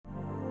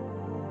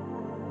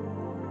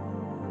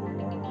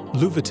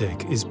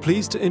LouvreTec is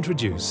pleased to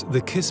introduce the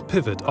KISS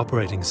Pivot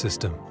operating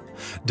system,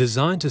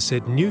 designed to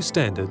set new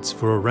standards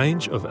for a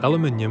range of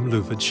aluminium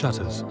louvered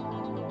shutters.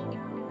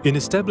 In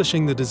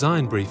establishing the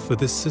design brief for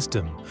this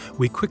system,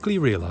 we quickly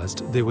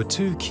realized there were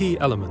two key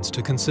elements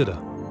to consider.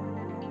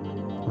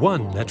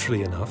 One,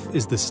 naturally enough,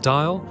 is the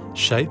style,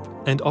 shape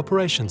and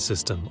operation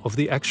system of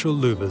the actual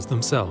louvers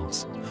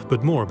themselves,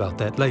 but more about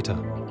that later.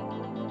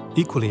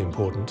 Equally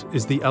important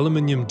is the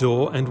aluminium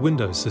door and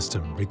window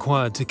system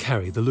required to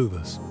carry the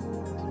louvers.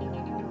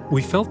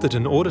 We felt that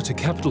in order to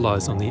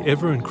capitalize on the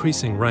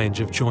ever-increasing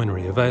range of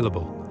joinery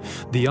available,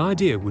 the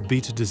idea would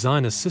be to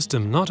design a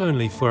system not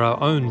only for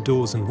our own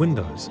doors and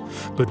windows,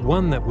 but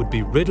one that would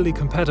be readily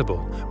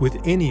compatible with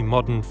any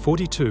modern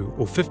 42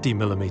 or 50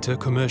 mm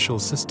commercial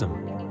system.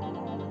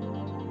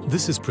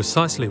 This is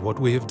precisely what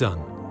we have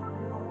done.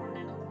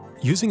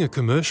 Using a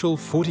commercial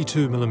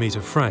 42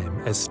 mm frame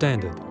as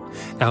standard,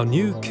 our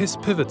new KISS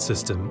Pivot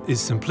system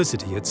is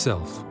simplicity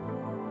itself.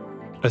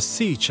 A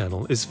C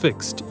channel is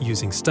fixed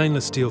using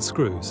stainless steel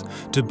screws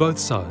to both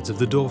sides of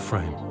the door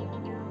frame.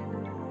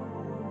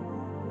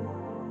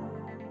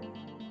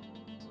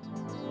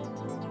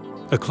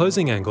 A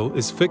closing angle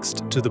is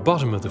fixed to the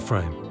bottom of the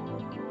frame.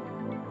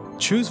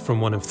 Choose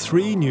from one of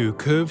three new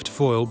curved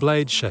foil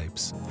blade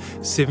shapes,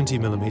 70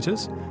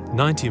 mm,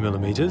 90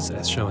 mm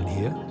as shown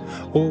here,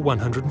 or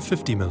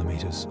 150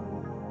 mm.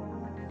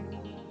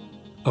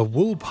 A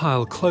wool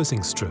pile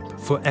closing strip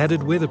for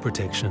added weather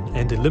protection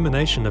and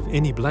elimination of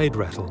any blade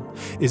rattle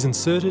is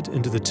inserted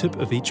into the tip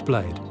of each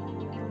blade,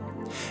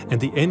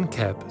 and the end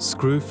cap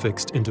screw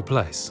fixed into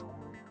place.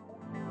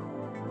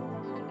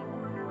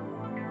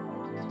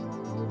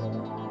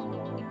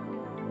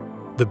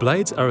 The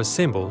blades are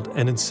assembled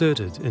and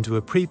inserted into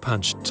a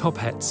pre-punched top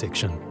hat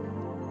section.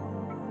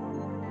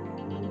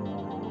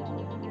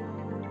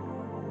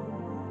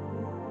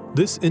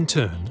 This in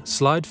turn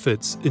slide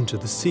fits into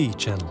the C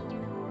channel.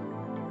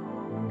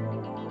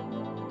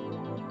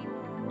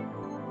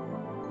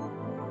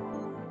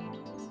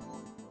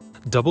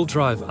 Double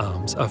drive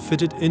arms are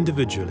fitted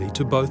individually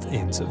to both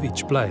ends of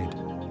each blade.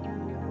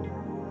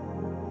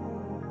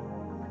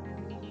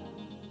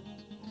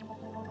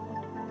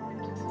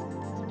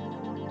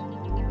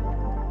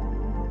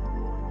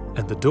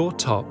 And the door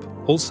top,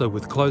 also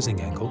with closing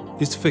angle,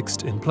 is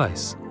fixed in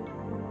place.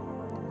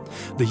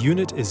 The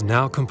unit is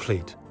now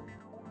complete.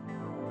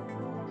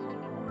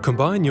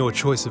 Combine your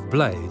choice of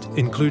blade,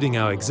 including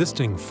our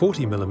existing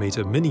 40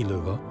 mm mini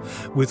louver,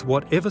 with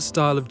whatever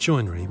style of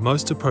joinery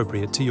most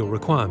appropriate to your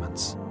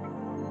requirements.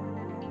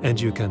 And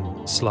you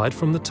can slide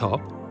from the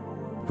top,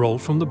 roll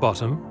from the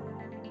bottom,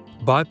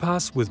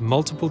 bypass with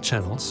multiple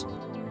channels,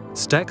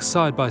 stack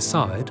side by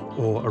side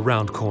or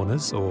around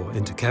corners or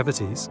into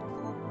cavities,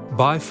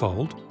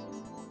 bifold,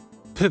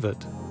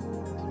 pivot,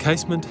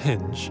 casement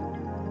hinge,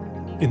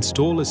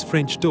 install as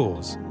French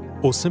doors,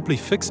 or simply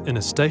fix in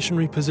a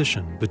stationary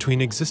position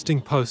between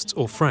existing posts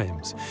or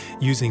frames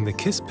using the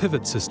KISS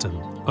Pivot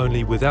system,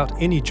 only without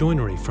any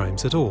joinery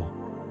frames at all.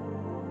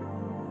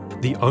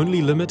 The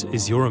only limit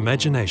is your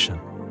imagination.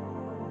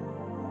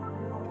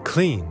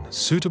 Clean,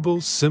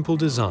 suitable, simple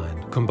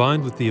design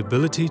combined with the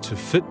ability to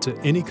fit to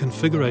any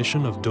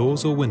configuration of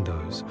doors or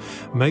windows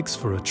makes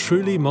for a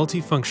truly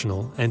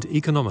multifunctional and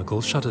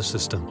economical shutter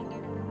system.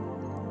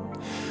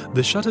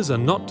 The shutters are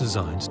not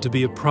designed to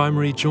be a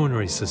primary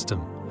joinery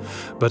system,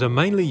 but are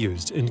mainly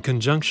used in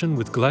conjunction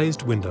with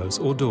glazed windows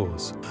or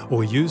doors,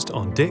 or used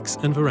on decks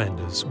and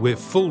verandas where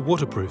full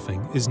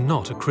waterproofing is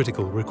not a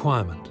critical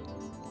requirement.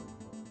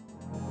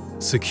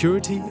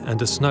 Security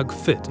and a snug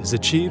fit is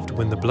achieved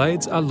when the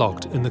blades are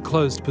locked in the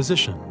closed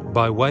position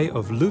by way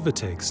of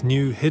LouvreTec's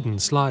new hidden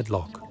slide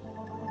lock.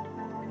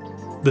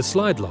 The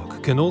slide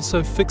lock can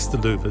also fix the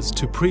louvers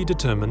to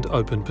predetermined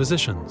open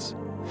positions.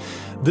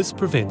 This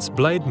prevents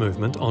blade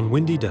movement on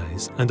windy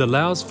days and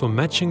allows for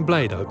matching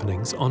blade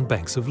openings on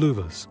banks of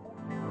louvers.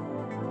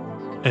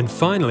 And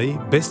finally,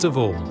 best of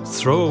all,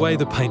 throw away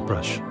the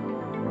paintbrush.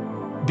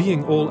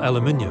 Being all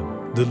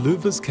aluminium, the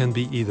louvers can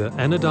be either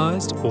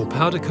anodized or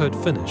powder coat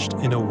finished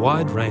in a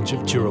wide range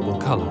of durable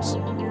colors.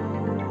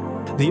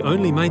 The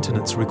only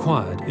maintenance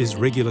required is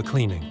regular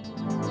cleaning.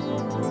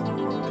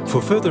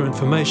 For further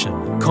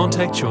information,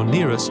 contact your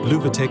nearest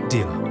LouvreTec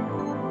dealer.